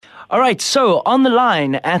All right, so on the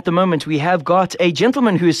line at the moment, we have got a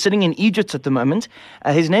gentleman who is sitting in Egypt at the moment.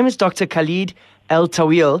 His name is Dr. Khaled El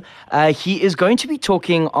Taweel. He is going to be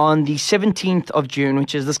talking on the 17th of June,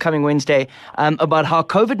 which is this coming Wednesday, about how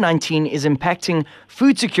COVID-19 is impacting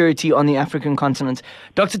food security on the African continent.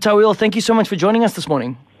 Dr. Taweel, thank you so much for joining us this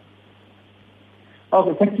morning.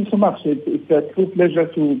 Okay, thank you so much. It's a true pleasure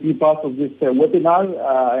to be part of this webinar.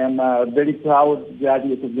 I am very proud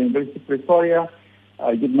graduate of the University of Pretoria.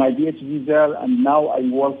 I did my PhD there, and now I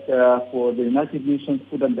work for the United Nations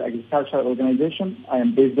Food and Agriculture Organization. I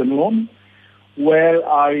am based in Rome, where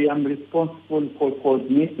I am responsible for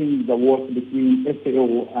coordinating the work between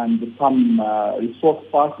FAO and some resource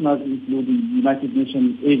partners, including United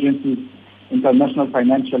Nations agencies, international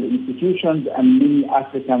financial institutions, and many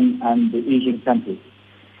African and Asian countries.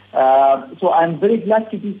 So I'm very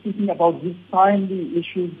glad to be speaking about these timely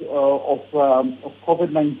issues of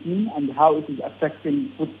COVID-19 and how it is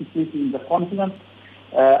affecting food security in the continent.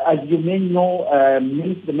 As you may know,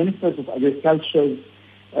 the ministers of agriculture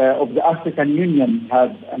of the African Union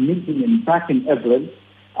had a meeting back in April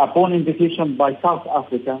upon invitation by South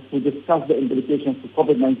Africa to discuss the implications of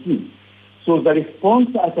COVID-19. So the response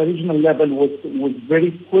at a regional level was very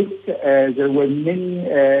quick. There were many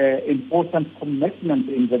important commitments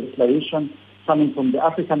in the declaration coming from the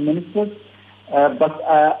African ministers. But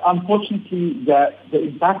unfortunately, the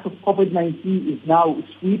impact of COVID-19 is now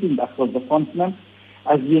sweeping across the continent.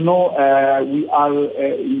 As you know, we are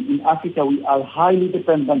in Africa, we are highly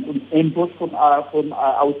dependent on imports from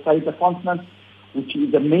outside the continent, which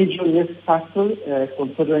is a major risk factor,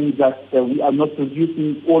 considering that we are not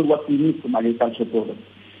producing all what we need from agricultural products.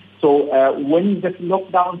 So when the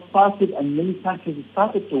lockdown started and many countries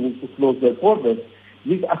started to close their borders,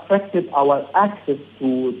 this affected our access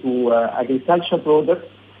to agricultural products,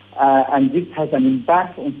 and this has an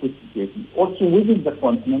impact on food security. Also within the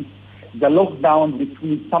continent, the lockdown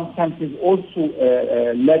between some countries also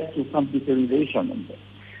led to some deterioration in this.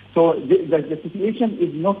 So the situation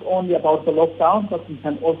is not only about the lockdown, but we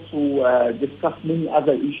can also discuss many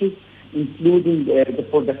other issues, including the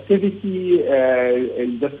productivity,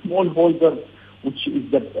 the smallholders, which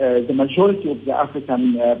is the majority of the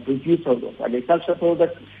African producers of agricultural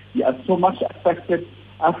products. They are so much affected.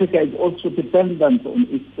 Africa is also dependent on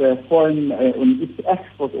its on its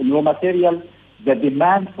export on raw material. The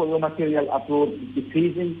demand for raw material abroad is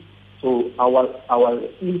decreasing. So our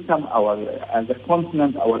income, as a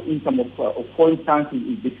continent, our income of foreign currency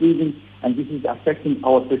is decreasing, and this is affecting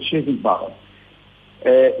our purchasing power.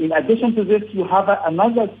 In addition to this, you have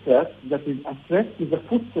another threat that is a threat to the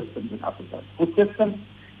food systems in Africa. Food system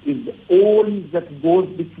is all that goes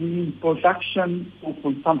between production to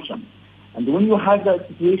consumption. And when you have a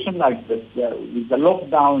situation like this, with the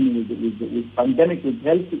lockdown, with pandemic, with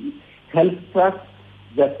health threats,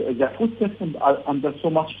 that the food systems are under so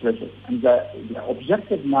much pressure. And the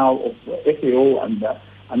objective now of FAO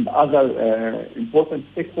and other important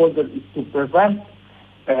stakeholders is to prevent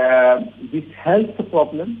this health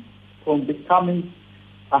problem from becoming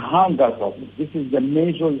a hunger problem. This is the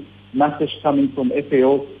major message coming from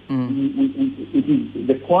FAO. It is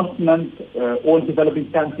the continent, all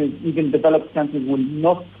developing countries, even developed countries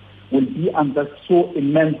will be under so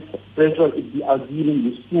immense pressure if they are dealing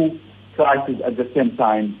with two crises at the same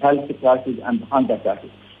time, health crisis and hunger crisis.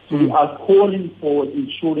 So we are calling for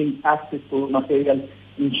ensuring access to material,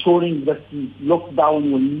 ensuring that the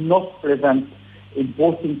lockdown will not prevent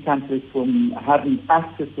importing countries from having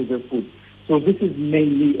access to their food. So this is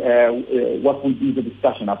mainly what will be the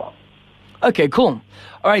discussion about. Okay, cool.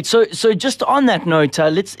 All right, so just on that note,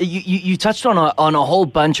 you touched on a whole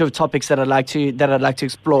bunch of topics that I'd like to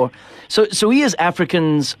explore. So we as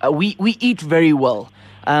Africans, we eat very well.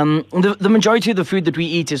 The majority of the food that we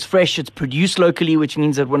eat is fresh. It's produced locally, which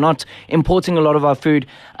means that we're not importing a lot of our food.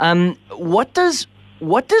 What does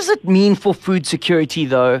it mean for food security,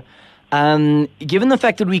 though? Given the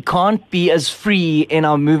fact that we can't be as free in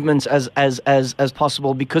our movements as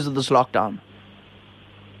possible because of this lockdown?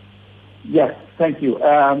 Yes, thank you.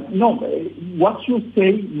 No, what you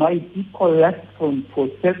say might be correct for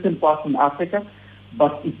certain parts in Africa,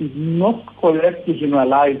 but it is not correct to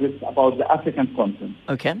generalize it about the African continent.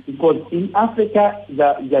 Okay. Because in Africa,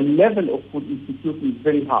 the level of food insecurity is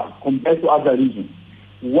very high compared to other regions.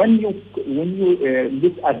 When you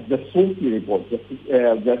look at the SOFI report,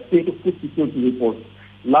 the State of Food Security report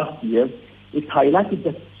last year, it highlighted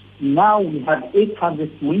that now we have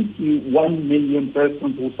 821 million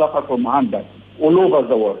persons who suffer from hunger all over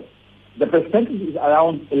the world. The percentage is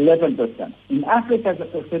around 11%. In Africa, the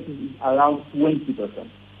percentage is around 20%.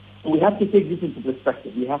 So we have to take this into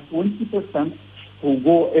perspective. We have 20% who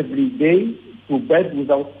go every day to bed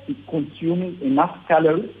without consuming enough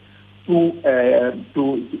calories not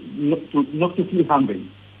to feel hungry.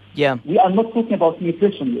 Yeah. We are not talking about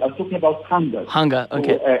nutrition. We are talking about hunger. Hunger.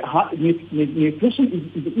 Okay. So,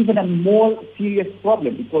 nutrition is even a more serious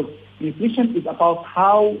problem, because nutrition is about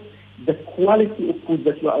how the quality of food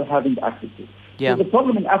that you are having access to. Yeah. So the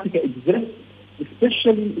problem in Africa exists,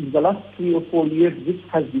 especially in the last 3 or 4 years. This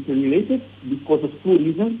has deteriorated because of 2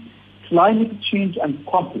 reasons: climate change and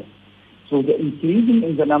conflict. So the increasing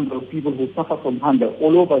in the number of people who suffer from hunger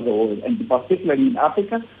all over the world, and particularly in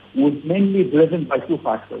Africa, was mainly driven by 2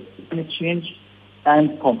 factors: climate change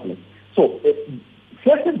and conflict. So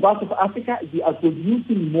certain parts of Africa, they are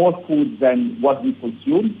producing more food than what we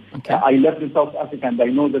consume. Okay. I lived in South Africa, and I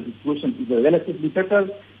know that the situation is relatively better.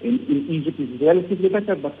 In Egypt, it's relatively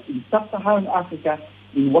better, but in sub-Saharan Africa,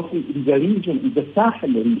 in the region, in the Sahel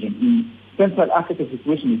region, in Central Africa, the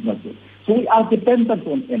situation is not good. So we are dependent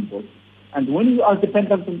on imports. And when you are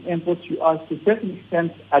dependent on imports, you are to a certain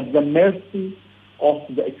extent at the mercy of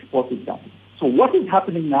the exported capital. So what is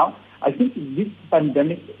happening now? I think this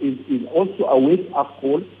pandemic is also a wake-up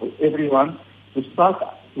call for everyone to start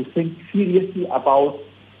to think seriously about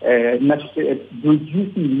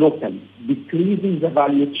producing locally, decreasing the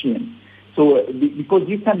value chain. So because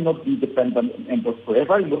you cannot be dependent on imports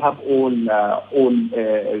forever, you have all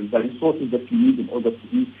the resources that you need in order to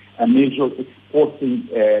be a major exporting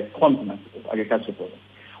continent of agricultural products.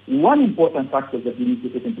 One important factor that we need to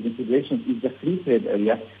take into consideration is the free trade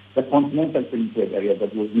area, the continental free trade area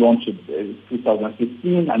that was launched in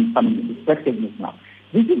 2015 and coming into effectiveness now.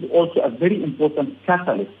 This is also a very important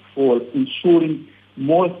catalyst for ensuring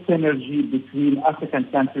more synergy between African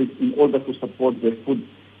countries in order to support their food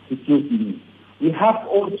security needs. We have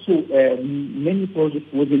also many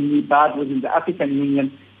projects within NEPAD, within the African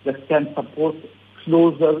Union, that can support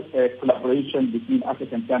closer collaboration between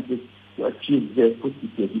African countries to achieve their food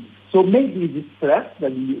security. So maybe this threat,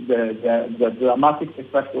 the dramatic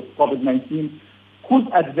effect of COVID-19,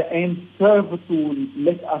 could at the end serve to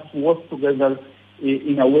let us work together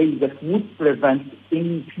in a way that would prevent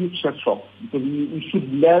any future shocks, because we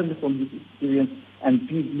should learn from this experience and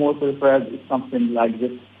be more prepared if something like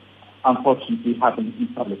this unfortunately happens in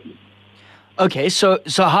public. Okay, so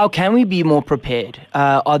how can we be more prepared?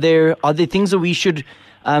 Are there things that we should?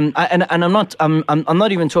 And I'm not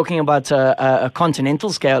even talking about a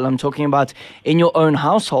continental scale. I'm talking about in your own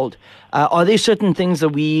household. Are there certain things that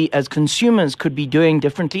we as consumers could be doing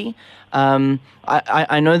differently?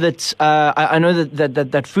 I know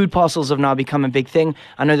that food parcels have now become a big thing.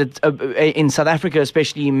 I know that in South Africa,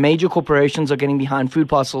 especially, major corporations are getting behind food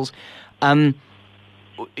parcels.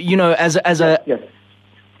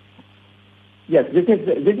 Yes, this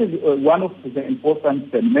is one of the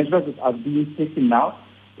important measures that are being taken now,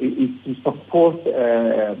 is to support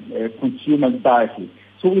consumers directly.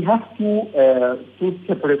 So we have two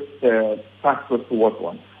separate factors to work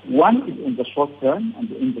on. One is in the short term,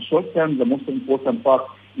 and in the short term, the most important part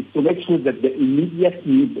is to make sure that the immediate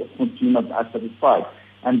needs of consumers are satisfied.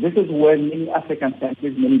 And this is where many African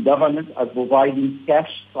countries, many governments are providing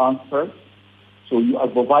cash transfers. So you are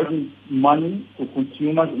providing money to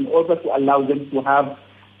consumers in order to allow them to have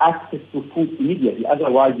access to food immediately.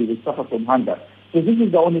 Otherwise, they will suffer from hunger. So this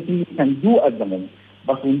is the only thing you can do at the moment.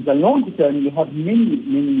 But in the long term, you have many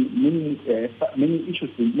issues,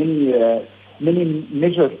 many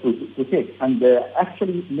measures to take. And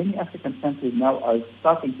actually, many African countries now are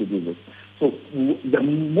starting to do this. So the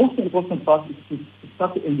most important part is to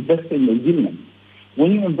start to invest in resilience.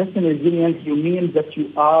 When you invest in resilience, you mean that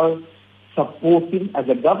you are supporting, as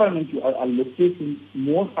a government, you are allocating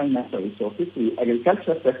more financial resources to the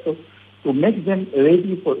agriculture sector to make them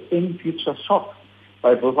ready for any future shock,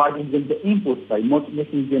 by providing them the inputs, by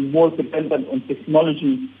making them more dependent on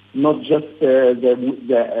technology, not just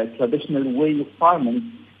the traditional way of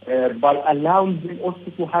farming, by allowing them also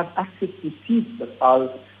to have access to seeds that are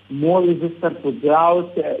more resistant to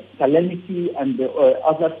drought, calamity, and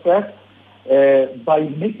other threats. By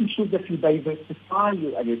making sure that you diversify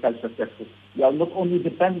your agriculture sector. You are not only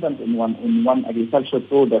dependent on one agricultural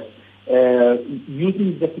product,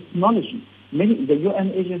 using the technology. The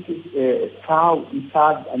UN agencies, FAO,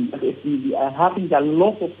 IFAD, and WFP, are having a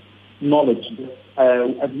lot of knowledge.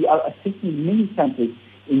 We are assisting many countries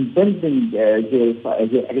in building their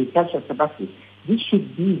agricultural capacity. This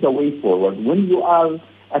should be the way forward. When you are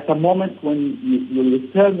at a moment when your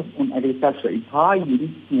return on agriculture is high, you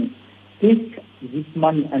need to take this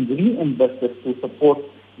money and reinvest it to support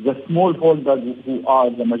the smallholders who are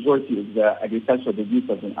the majority of the agricultural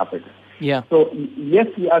producers in Africa. Yeah. So yes,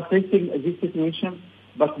 we are facing this situation,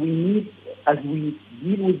 but we need as we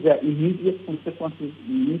deal with the immediate consequences,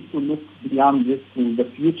 we need to look beyond this to the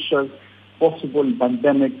future possible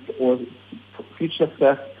pandemic or future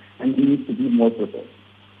threats, and we need to be more prepared.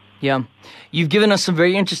 Yeah, you've given us some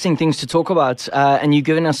very interesting things to talk about, and you've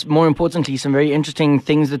given us, more importantly, some very interesting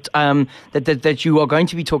things that that you are going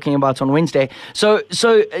to be talking about on Wednesday. So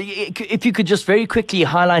if you could just very quickly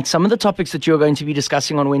highlight some of the topics that you are going to be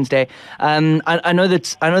discussing on Wednesday. I know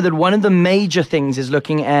that one of the major things is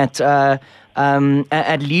looking at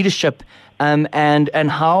leadership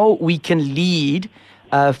and how we can lead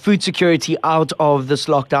food security out of this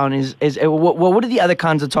lockdown. What are the other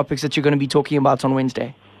kinds of topics that you're going to be talking about on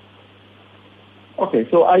Wednesday? Okay,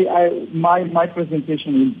 so my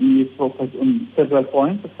presentation will be focused on several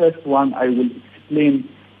points. The first one, I will explain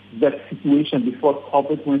the situation before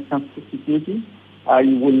COVID when it comes to security. I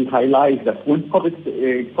will highlight that when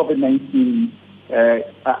COVID-19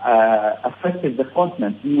 affected the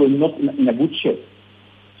continent, we were not in a good shape.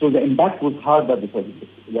 So the impact was harder because of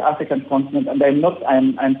the African continent, and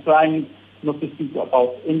I'm trying not to speak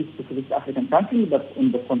about any specific African country, but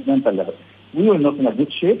on the continental level. We were not in a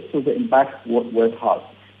good shape, so the impacts were hard.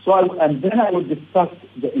 Then I will discuss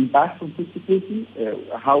the impact from food security,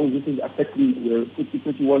 how this is affecting food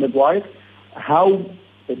security worldwide, how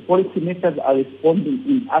the policymakers are responding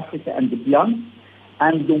in Africa and beyond,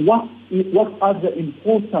 and what are the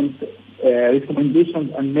important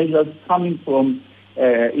recommendations and measures coming from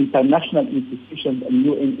international institutions and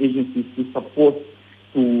UN agencies to support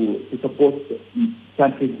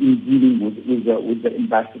countries in dealing with the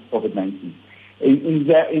impact of COVID-19. In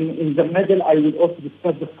the middle, I will also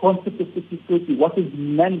discuss the concept of food security, what is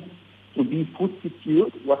meant to be food secure,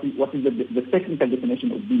 what is the technical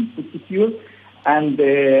definition of being food secure,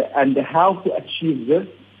 and how to achieve this,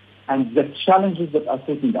 and the challenges that are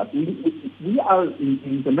facing us. We are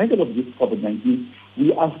in the middle of this COVID-19.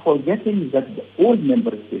 We are forgetting that all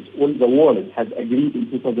member states, all the world has agreed in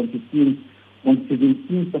 2015 on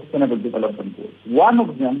 17 Sustainable Development Goals. One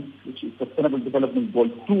of them, which is Sustainable Development Goal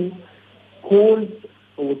 2, calls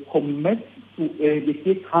or commits to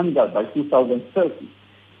eradicate hunger by 2030.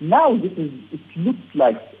 Now it looks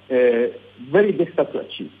like very difficult to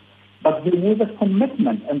achieve. But there was a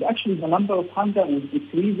commitment, and actually the number of hunger was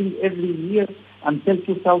decreasing every year until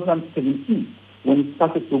 2017, when it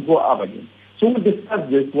started to go up again. So we'll discuss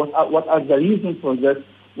this, what are the reasons for this,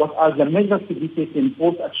 what are the measures to be taken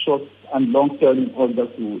both at short and long term in order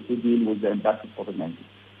to deal with the impact of COVID-19.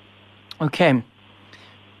 Okay.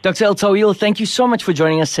 Dr. El Taweel, thank you so much for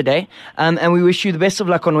joining us today. And we wish you the best of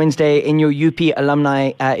luck on Wednesday in your UP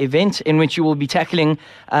Alumni event, in which you will be tackling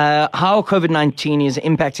how COVID-19 is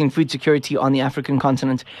impacting food security on the African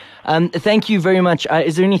continent. Thank you very much.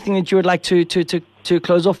 Is there anything that you would like to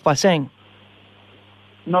close off by saying?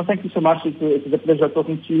 No, thank you so much. It's a pleasure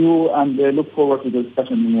talking to you, and look forward to the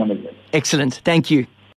discussion in one day. Excellent. Thank you.